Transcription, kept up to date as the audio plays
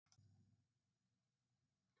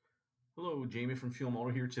Hello, Jamie from Fuel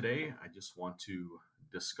Motor here today. I just want to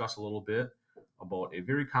discuss a little bit about a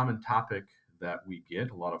very common topic that we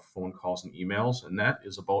get a lot of phone calls and emails, and that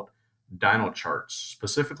is about dyno charts,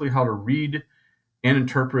 specifically how to read and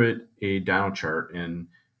interpret a dyno chart. And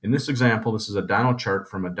in this example, this is a dyno chart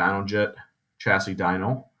from a Dynojet chassis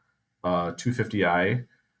dyno 250i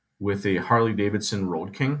with a Harley Davidson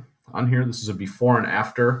Road King on here. This is a before and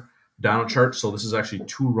after dyno chart, so this is actually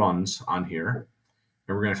two runs on here.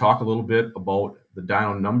 And we're going to talk a little bit about the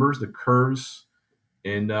dyno numbers, the curves,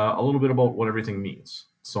 and a little bit about what everything means.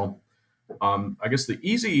 So I guess the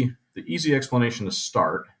easy explanation to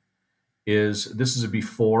start is this is a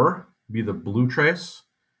before, be the blue trace.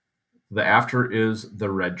 The after is the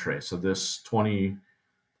red trace. So this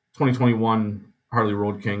 2021 Harley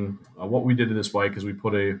Road King, what we did to this bike is we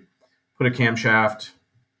put a camshaft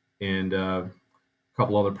and a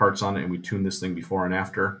couple other parts on it, and we tuned this thing before and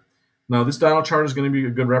after. Now, this dyno chart is going to be a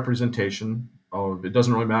good representation of, it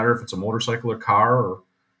doesn't really matter if it's a motorcycle or car or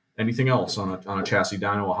anything else on a chassis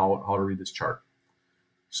dyno, how to read this chart.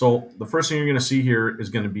 So the first thing you're going to see here is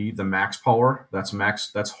going to be the max power. That's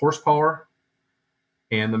horsepower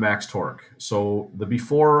and the max torque. So the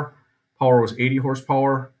before power was 80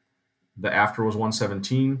 horsepower, the after was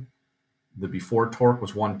 117, the before torque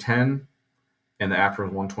was 110, and the after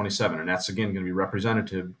was 127. And that's again going to be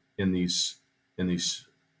representative in these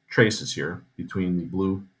traces here between the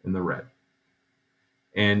blue and the red.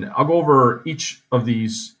 And I'll go over each of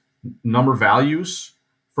these number values,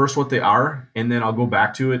 first what they are, and then I'll go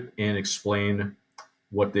back to it and explain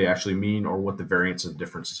what they actually mean or what the variance and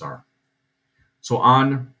differences are. So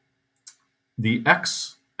on the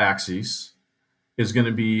x-axis is going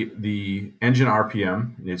to be the engine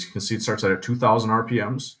RPM. As you can see, it starts at 2,000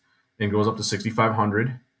 RPMs and goes up to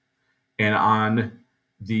 6,500. And on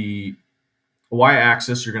the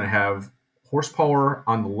y-axis, you're going to have horsepower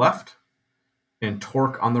on the left and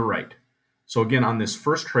torque on the right. So again, on this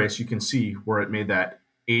first trace, you can see where it made that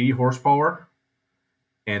 80 horsepower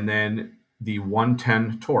and then the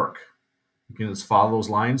 110 torque. You can just follow those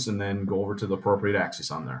lines and then go over to the appropriate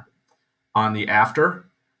axis on there. On the after,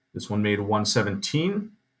 this one made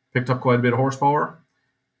 117, picked up quite a bit of horsepower,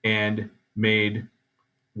 and made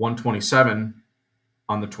 127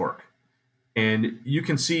 on the torque. And you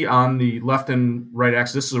can see on the left and right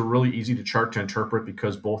axis, this is a really easy to chart to interpret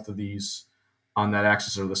because both of these on that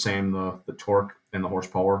axis are the same, the torque and the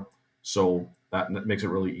horsepower. So that makes it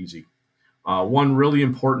really easy. One really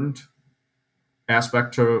important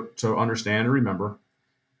aspect to understand and remember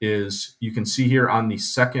is you can see here on the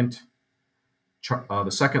second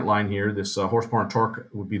line here, this horsepower and torque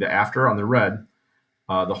would be the after on the red.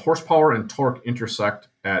 The horsepower and torque intersect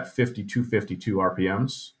at 5252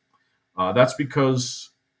 RPMs. That's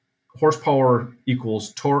because horsepower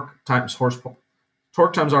equals torque times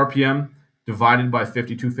RPM divided by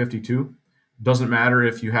 5252. Doesn't matter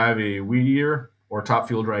if you have a weed eater or a top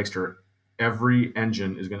fuel dragster, every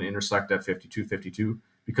engine is going to intersect at 5252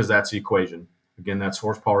 because that's the equation. Again, that's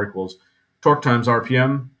horsepower equals torque times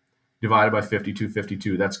RPM divided by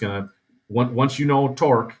 5252. That's going to, once you know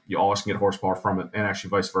torque, you always can get horsepower from it, and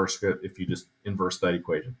actually vice versa if you just inverse that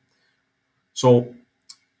equation. So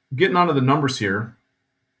getting onto the numbers here,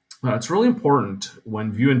 it's really important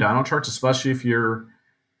when viewing dyno charts, especially if you're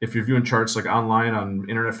viewing charts like online on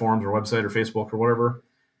internet forums or website or Facebook or whatever,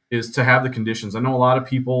 is to have the conditions. I know a lot of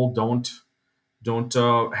people don't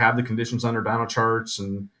have the conditions on their dyno charts,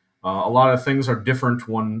 and a lot of things are different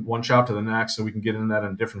one shop to the next, and we can get into that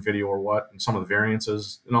in a different video or what, and some of the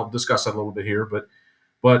variances, and I'll discuss that a little bit here.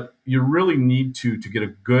 But you really need to get a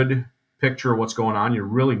good picture of what's going on. You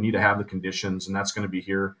really need to have the conditions, and that's going to be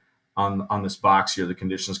here on this box here, the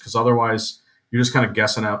conditions, because otherwise you're just kind of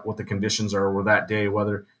guessing at what the conditions are that day,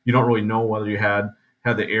 whether you don't really know whether you had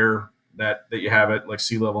the air that you have at like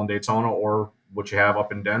sea level in Daytona or what you have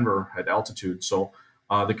up in Denver at altitude. So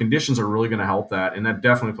the conditions are really going to help that, and that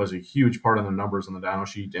definitely plays a huge part in the numbers on the dyno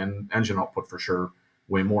sheet and engine output for sure,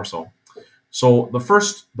 way more so. So the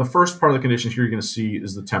first part of the conditions here you're going to see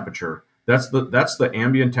is the temperature. That's the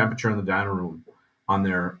ambient temperature in the dyno room on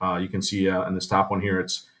there. You can see in this top one here,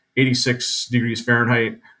 it's 86 degrees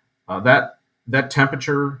Fahrenheit. That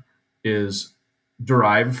temperature is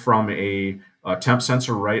derived from a temp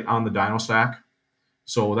sensor right on the dyno stack.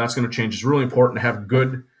 So that's going to change. It's really important to have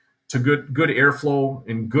good airflow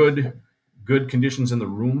and good conditions in the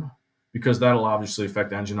room, because that'll obviously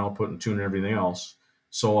affect engine output and tune and everything else.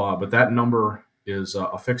 So, but that number is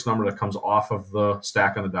a fixed number that comes off of the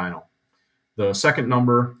stack on the dyno. The second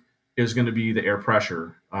number is going to be the air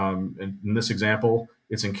pressure. In this example,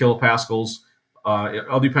 it's in kilopascals.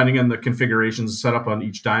 All depending on the configurations set up on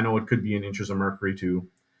each dyno, it could be in inches of mercury too.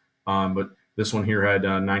 But this one here had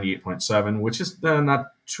 98.7, which is not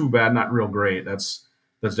too bad, not real great. That's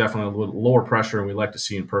definitely a little lower pressure, and we like to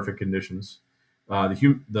see in perfect conditions.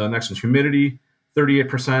 The next one's humidity,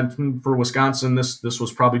 38% for Wisconsin. This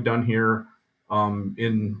was probably done here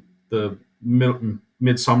in the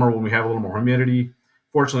midsummer when we have a little more humidity.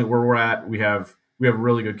 Fortunately, where we're at, we have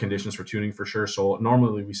really good conditions for tuning for sure. So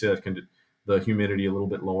normally we say that the humidity a little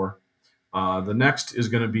bit lower. The next is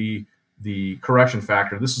going to be the correction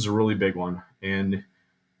factor. This is a really big one, and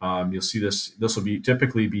you'll see this. This will be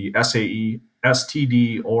typically be SAE,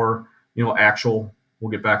 STD, or actual.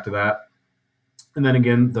 We'll get back to that. And then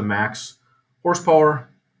again, the max horsepower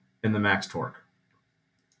and the max torque.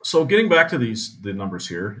 So getting back to the numbers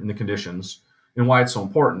here and the conditions and why it's so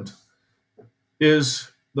important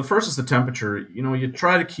is the first is the temperature. You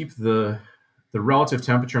try to keep the relative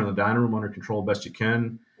temperature in the dyno room under control best you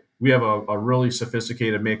can. We have a really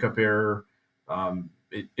sophisticated makeup air.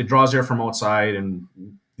 It draws air from outside, and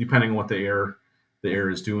depending on what the air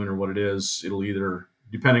is doing or what it is, it'll either,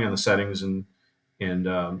 depending on the settings and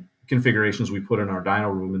configurations we put in our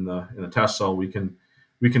dyno room in the test cell, we can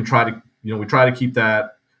try to we try to keep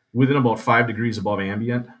that within about 5 degrees above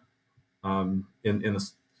ambient.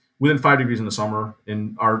 Within 5 degrees in the summer,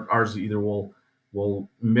 and ours either will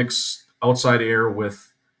mix outside air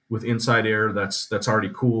with inside air that's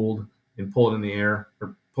already cooled and pull it in the air,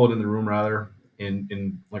 or pull it in the room rather.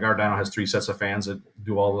 And like our dyno has 3 sets of fans that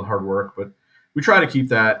do all the hard work, but we try to keep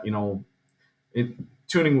that,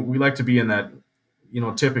 tuning, we like to be in that,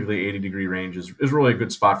 typically 80-degree range is really a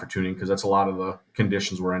good spot for tuning, because that's a lot of the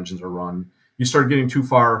conditions where engines are run. You start getting too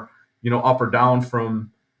far, up or down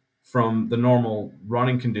from the normal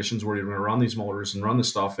running conditions where you're going to run these motors and run this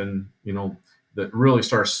stuff, and that really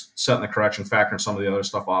starts setting the correction factor and some of the other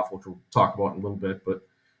stuff off, which we'll talk about in a little bit. But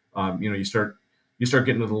you start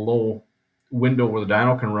getting to the low window where the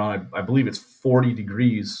dyno can run. I believe it's 40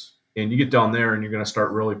 degrees, and you get down there and you're going to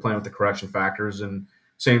start really playing with the correction factors. And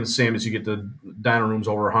same as you get the dyno rooms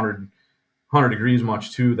over 100 degrees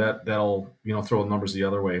much too, that'll throw the numbers the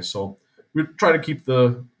other way. So we try to keep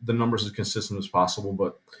the numbers as consistent as possible.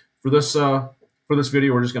 But for this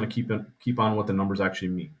video, we're just going to keep on what the numbers actually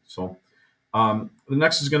mean. So the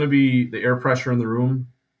next is going to be the air pressure in the room.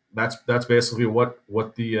 That's basically what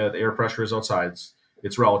the air pressure is outside.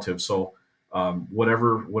 It's relative. So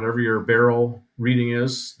whatever your barrel reading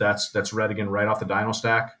is, that's read again right off the dyno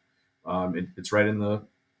stack. It's right in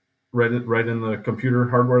the computer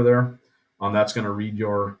hardware there. That's going to read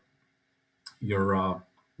your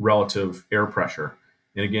relative air pressure.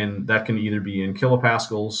 And again, that can either be in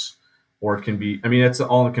kilopascals, or it can be, it's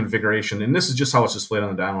all in the configuration. And this is just how it's displayed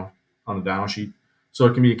on the dyno sheet. So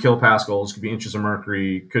it can be kilopascals, could be inches of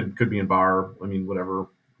mercury, could be in bar. Whatever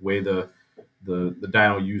way the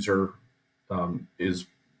dyno user is,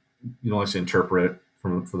 likes to interpret it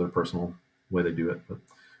for their personal way they do it. But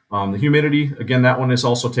the humidity, again, that one is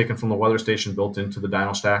also taken from the weather station built into the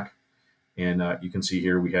dyno stack. And you can see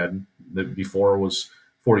here we had before was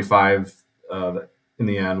 45. In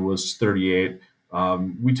the end was 38.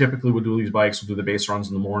 We typically would do these bikes, we'll do the base runs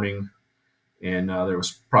in the morning, and there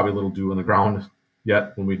was probably a little dew on the ground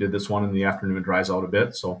yet when we did this one. In the afternoon it dries out a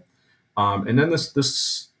bit. So and then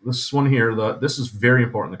this one here, this is very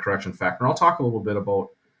important, the correction factor. And I'll talk a little bit about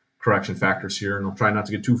correction factors here, and I'll try not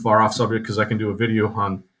to get too far off subject because I can do a video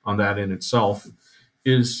on that in itself.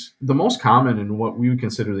 Is the most common and what we would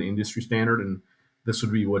consider the industry standard, and this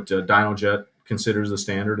would be what Dynojet considers the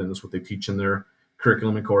standard, and this is what they teach in their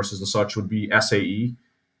curriculum and courses and such, would be SAE.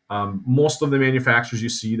 Most of the manufacturers you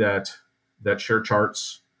see that share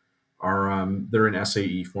charts are they're in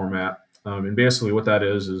SAE format, and basically what that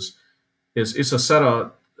is it's a set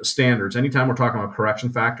of standards. Anytime we're talking about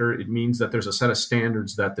correction factor, it means that there's a set of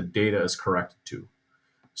standards that the data is corrected to.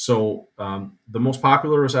 So the most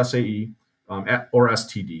popular is SAE or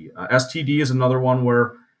STD. STD is another one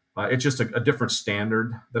where it's just a different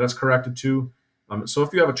standard that it's corrected to. So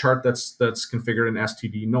if you have a chart that's configured in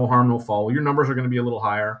STD, no harm, no foul, your numbers are going to be a little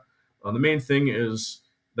higher. The main thing is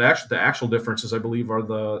the actual differences, I believe, are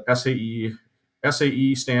the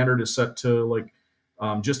SAE standard is set to like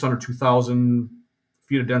just under 2,000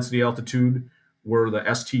 feet of density altitude, where the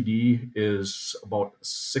STD is about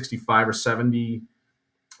 65 or 70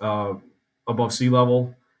 above sea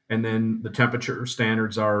level. And then the temperature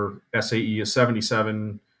standards are SAE is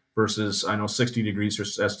 77 versus 60 degrees for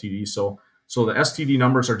STD. So the STD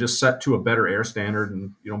numbers are just set to a better air standard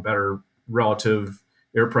and better relative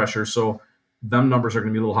air pressure. So them numbers are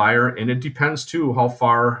going to be a little higher, and it depends too how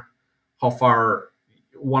far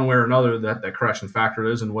one way or another that correction factor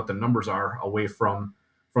is and what the numbers are away from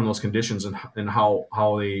those conditions and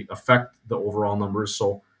how they affect the overall numbers.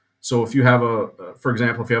 So So if you have for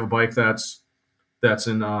example, if you have a bike that's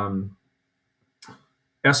in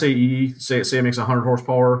SAE, say it makes 100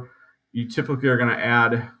 horsepower, you typically are going to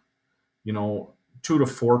add, 2 to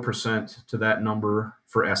 4% to that number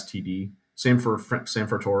for STD. Same for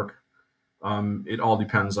torque. It all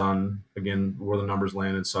depends on, again, where the numbers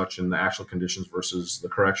land and such, and the actual conditions versus the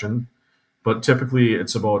correction. But typically,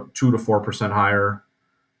 it's about 2 to 4% higher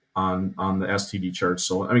on the STD chart.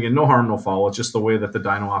 So, I mean, again, no harm, no foul. It's just the way that the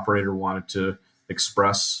dyno operator wanted to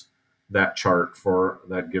express that chart for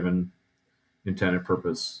that given intended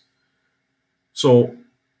purpose. So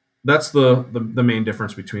that's the main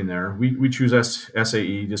difference between there. We choose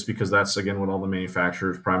SAE just because that's, again, what all the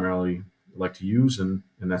manufacturers primarily like to use, and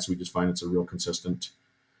that's, we just find it's a real consistent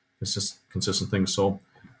thing. So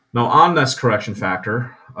now on this correction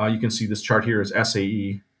factor, you can see this chart here is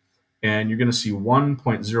SAE, and you're going to see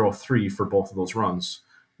 1.03 for both of those runs.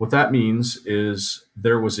 What that means is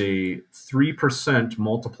there was a 3%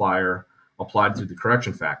 multiplier applied to the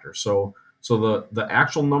correction factor. So the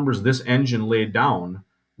actual numbers this engine laid down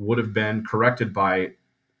would have been corrected by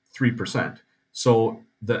 3%. So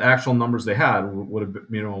the actual numbers they had would have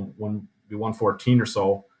been, 114 or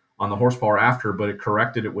so on the horsepower after, but it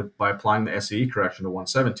corrected it by applying the SAE correction to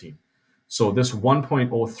 117. So this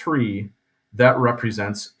 1.03, that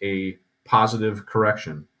represents a positive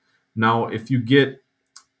correction. Now, if you get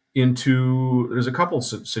into, there's a couple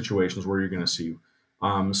situations where you're going to see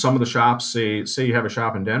some of the shops, say you have a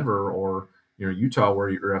shop in Denver or Utah where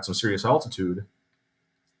you're at some serious altitude.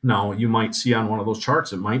 Now, you might see on one of those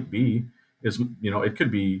charts, it might be, it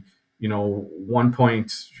could be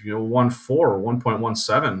 1.14 or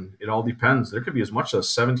 1.17. It all depends. There could be as much as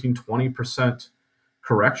 17-20%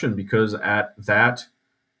 correction, because at that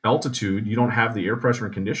altitude you don't have the air pressure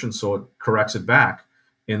and conditions, so it corrects it back.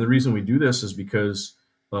 And the reason we do this is because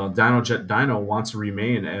Dynojet Dyno wants to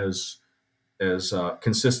remain as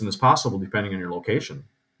consistent as possible, depending on your location.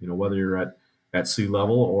 Whether you're at sea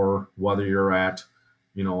level or whether you're at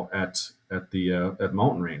at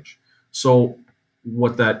mountain range. So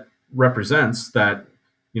what that represents, that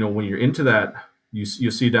when you're into that, you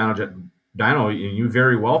see Dynojet Dyno, and you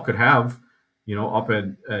very well could have up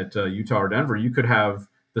at Utah or Denver, you could have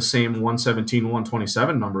the same 117,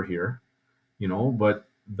 127 number here, but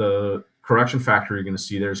the correction factor you're going to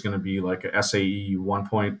see there is going to be like a SAE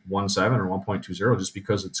 1.17 or 1.20, just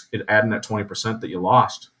because it's adding that 20% that you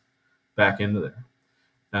lost back into there.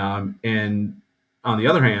 And on the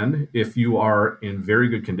other hand, if you are in very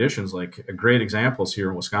good conditions, like a great example is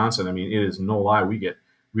here in Wisconsin. I mean, it is no lie, we get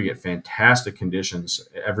fantastic conditions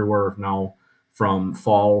everywhere now, from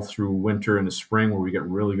fall through winter into spring, where we get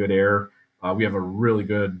really good air. We have a really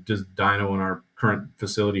good dyno in our current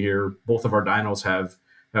facility here. Both of our dynos have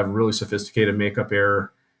really sophisticated makeup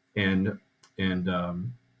air and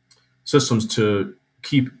systems to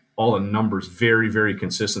keep all the numbers very, very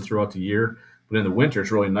consistent throughout the year. But in the winter,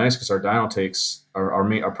 it's really nice because our dyno takes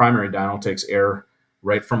our primary dyno takes air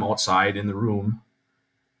right from outside in the room,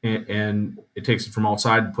 and it takes it from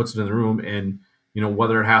outside and puts it in the room. And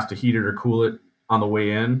whether it has to heat it or cool it on the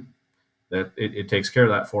way in, that it takes care of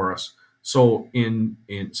that for us. So in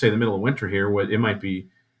say the middle of winter here, it might be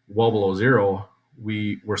well below zero,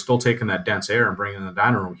 we're still taking that dense air and bringing it in the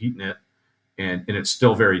dyno room, heating it, and it's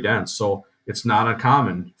still very dense. So it's not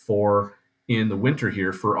uncommon for, in the winter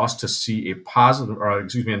here, for us to see a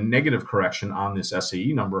negative correction on this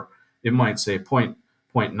SAE number. It might say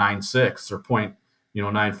 0.96 or 0.95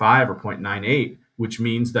 or 0.98, which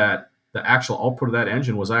means that the actual output of that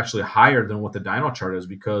engine was actually higher than what the dyno chart is,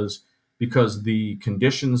 because the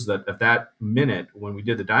conditions that at that minute when we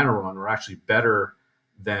did the dyno run were actually better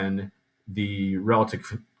than the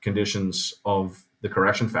relative conditions of the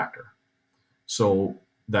correction factor. So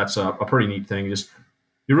that's a pretty neat thing.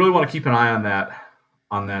 You really want to keep an eye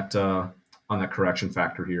on that correction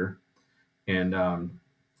factor here, and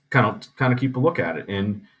kind of keep a look at it.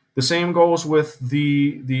 And the same goes with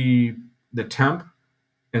the temp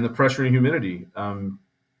and the pressure and humidity.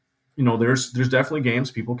 There's definitely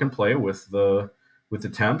games people can play with the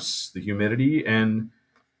temps, the humidity, and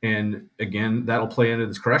again, that'll play into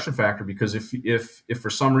this correction factor, because if for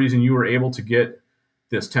some reason you were able to get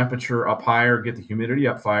this temperature up higher, get the humidity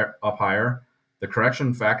up higher, the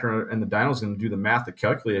correction factor and the dyno is going to do the math to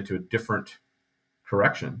calculate it to a different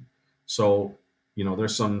correction. So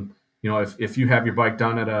there's some, if you have your bike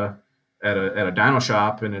done at a dyno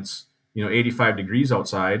shop and it's 85 degrees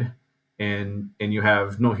outside, and you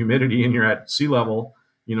have no humidity and you're at sea level,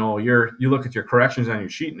 you look at your corrections on your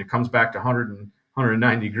sheet and it comes back to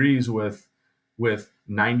 109 degrees with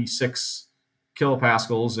 96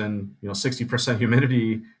 kilopascals and 60%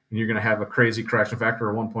 humidity. and you're going to have a crazy correction factor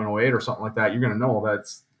of 1.08 or something like that, you're going to know that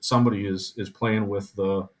somebody is playing with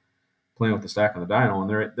the stack on the dyno,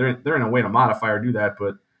 and they're in a way to modify or do that.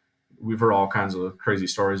 But we've heard all kinds of crazy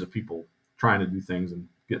stories of people trying to do things and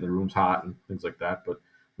getting the rooms hot and things like that. But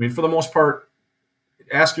I mean, for the most part,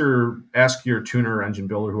 ask your tuner, engine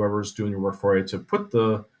builder, whoever's doing your work for you, to put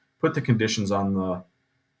the conditions on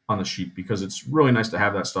the sheet, because it's really nice to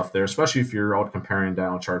have that stuff there, especially if you're out comparing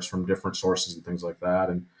dyno charts from different sources and things like that.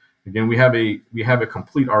 And again, we have a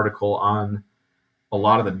complete article on a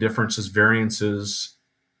lot of the differences, variances,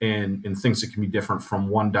 and things that can be different from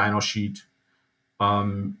one dyno sheet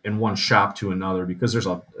in one shop to another, because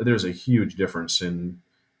there's a huge difference in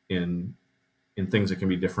things that can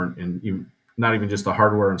be different in not even just the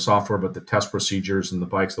hardware and software, but the test procedures and the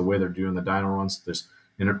bikes, the way they're doing the dyno runs.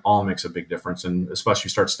 And it all makes a big difference. And especially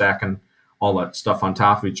start stacking all that stuff on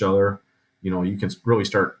top of each other, you can really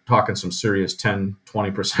start talking some serious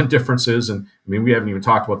 10-20% differences. And I mean, we haven't even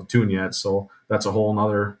talked about the tune yet, so that's a whole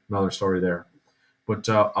another story there. But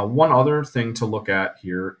one other thing to look at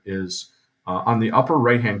here is on the upper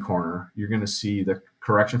right-hand corner, you're going to see the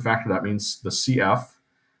correction factor. That means the CF.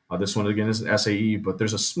 This one, again, is an SAE, but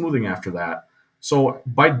there's a smoothing after that. So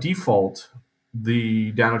by default,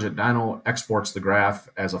 the Dynojet Dyno exports the graph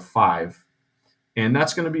as a 5, and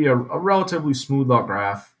that's going to be a relatively smoothed out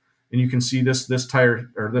graph. And you can see this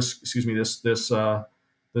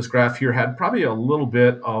graph here had probably a little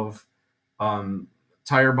bit of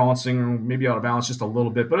tire bouncing, maybe out of balance just a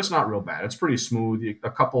little bit, but it's not real bad. It's pretty smooth. A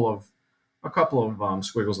couple of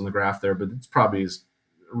squiggles in the graph there, but it's probably is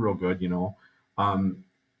real good.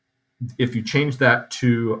 If you change that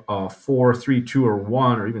to 4, 3, 2, or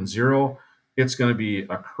 1, or even 0, it's going to be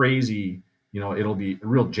a crazy, it'll be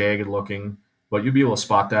real jagged looking, but you'll be able to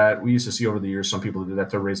spot that. We used to see over the years some people do that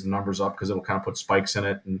to raise the numbers up, because it'll kind of put spikes in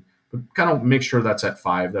it, but kind of make sure that's at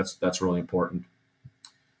 5. That's really important.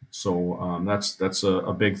 So that's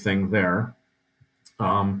a big thing there.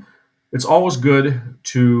 It's always good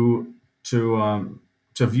to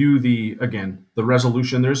view the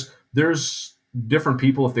resolution. There's different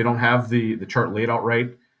people, if they don't have the chart laid out right,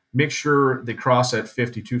 make sure they cross at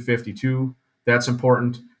 52. That's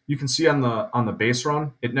important. You can see on the base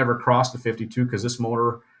run, it never crossed the 52, because this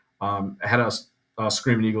motor had a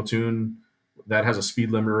Screaming Eagle tune that has a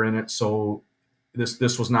speed limiter in it. So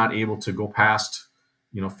this was not able to go past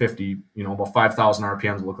 50, about 5,000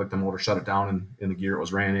 RPMs. It looked like the motor shut it down in the gear it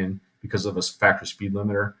was ran in, because of a factory speed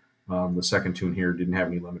limiter. The second tune here didn't have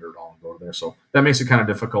any limiter at all to go to there. So that makes it kind of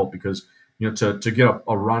difficult, because to get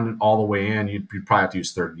a run all the way in, you'd probably have to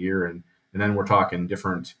use third gear, and then we're talking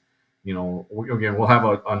different. Again, we'll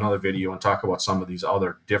have another video and talk about some of these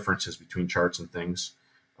other differences between charts and things,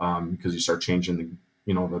 because you start changing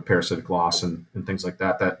the parasitic loss and things like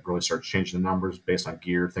that. That really starts changing the numbers based on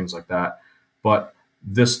gear, things like that. But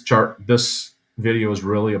this video is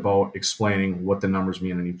really about explaining what the numbers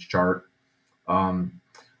mean in each chart.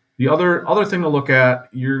 The other thing to look at,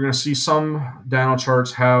 you're going to see some dyno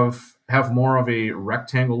charts have more of a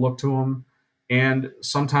rectangle look to them, and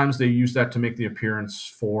sometimes they use that to make the appearance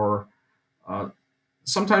for.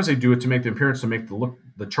 Sometimes they do it to make the appearance to make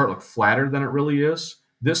the chart look flatter than it really is.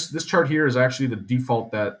 This chart here is actually the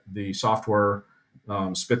default that the software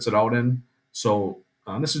spits it out in. So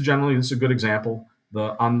this is a good example.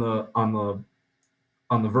 On the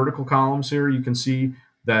vertical columns here, you can see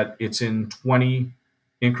that it's in 20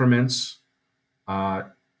 increments.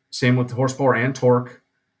 Same with the horsepower and torque.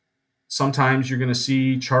 Sometimes you're going to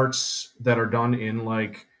see charts that are done in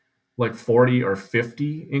like 40 or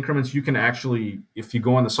 50 increments. You can actually, if you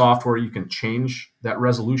go in the software, you can change that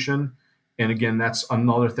resolution. And again, that's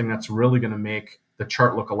another thing that's really going to make the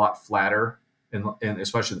chart look a lot flatter, and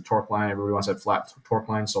especially the torque line. Everybody wants that flat torque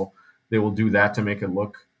line, so they will do that to make it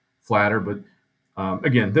look flatter. But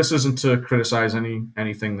again, this isn't to criticize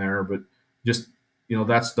anything there, but just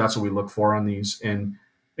that's what we look for on these. And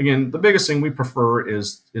again, the biggest thing we prefer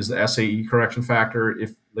is the SAE correction factor.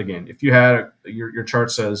 If you had your chart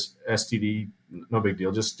says STD, no big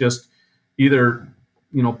deal. Just either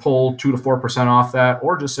pull 2 to 4% off that,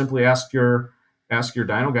 or just simply ask your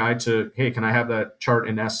dyno guy to, hey, can I have that chart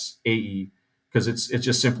in SAE? Because it's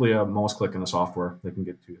just simply a mouse click in the software they can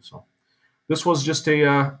get to. So this was just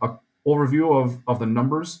a overview of the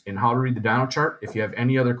numbers and how to read the dyno chart. If you have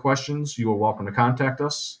any other questions, you are welcome to contact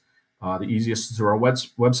us. The easiest is through our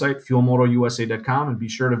website, fuelmotousa.com, and be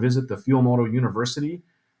sure to visit the Fuel Moto University.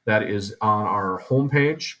 That is on our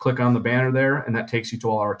homepage. Click on the banner there, and that takes you to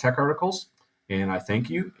all our tech articles. And I thank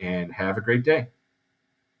you, and have a great day.